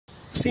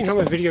seeing how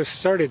my video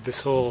started this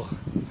whole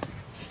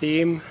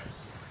theme,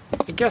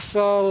 I guess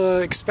I'll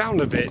expound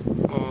a bit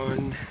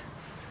on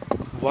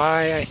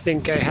why I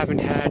think I haven't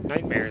had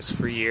nightmares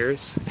for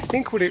years. I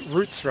think what it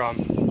roots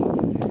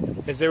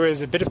from is there was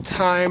a bit of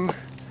time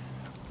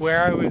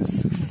where I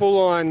was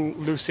full-on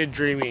lucid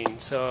dreaming,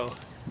 so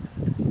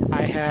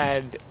I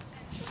had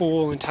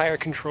full entire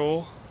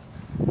control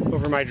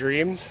over my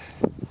dreams,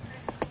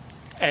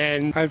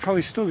 and I'd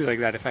probably still be like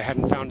that if I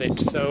hadn't found it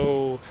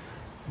so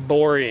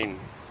boring.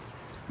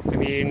 I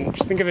mean,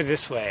 just think of it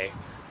this way.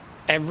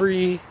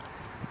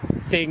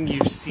 Everything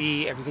you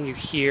see, everything you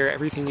hear,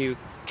 everything you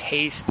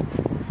taste,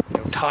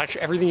 touch,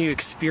 everything you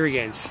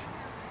experience,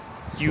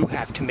 you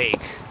have to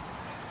make.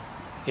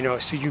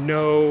 So you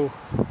know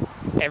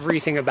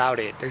everything about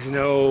it. There's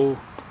no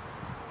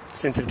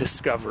sense of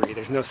discovery.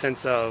 There's no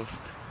sense of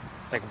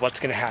what's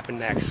going to happen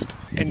next.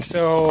 And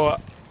so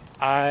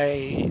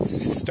I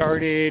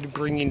started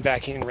bringing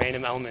back in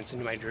random elements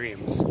into my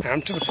dreams. And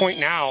I'm to the point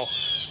now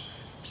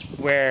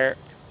where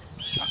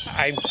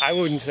I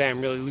wouldn't say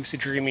I'm really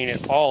lucid dreaming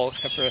at all,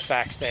 except for the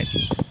fact that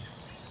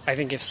I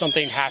think if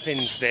something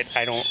happens that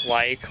I don't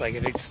like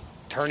if it's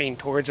turning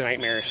towards a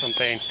nightmare or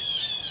something,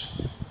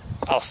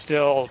 I'll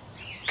still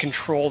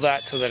control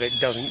that so that it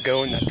doesn't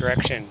go in that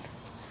direction.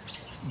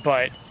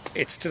 But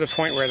it's to the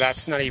point where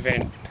that's not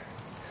even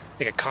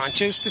a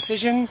conscious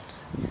decision.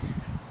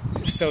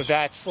 So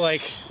that's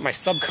my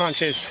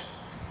subconscious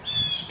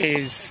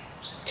is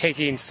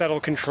taking subtle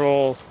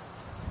control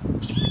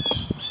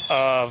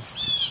of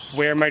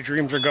where my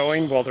dreams are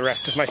going, while the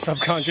rest of my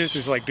subconscious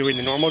is doing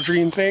the normal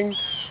dream thing.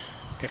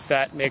 If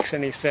that makes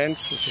any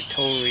sense, which it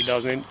totally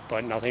doesn't,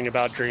 but nothing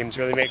about dreams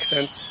really makes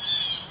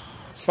sense.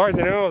 As far as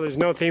I know, there's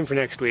no theme for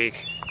next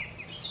week.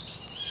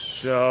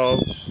 So,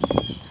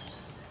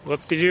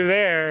 whoop-de-doo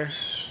there.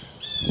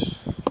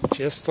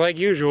 Just like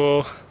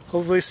usual.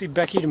 Hopefully see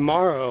Becky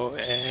tomorrow,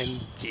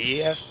 and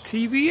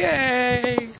GFTBA!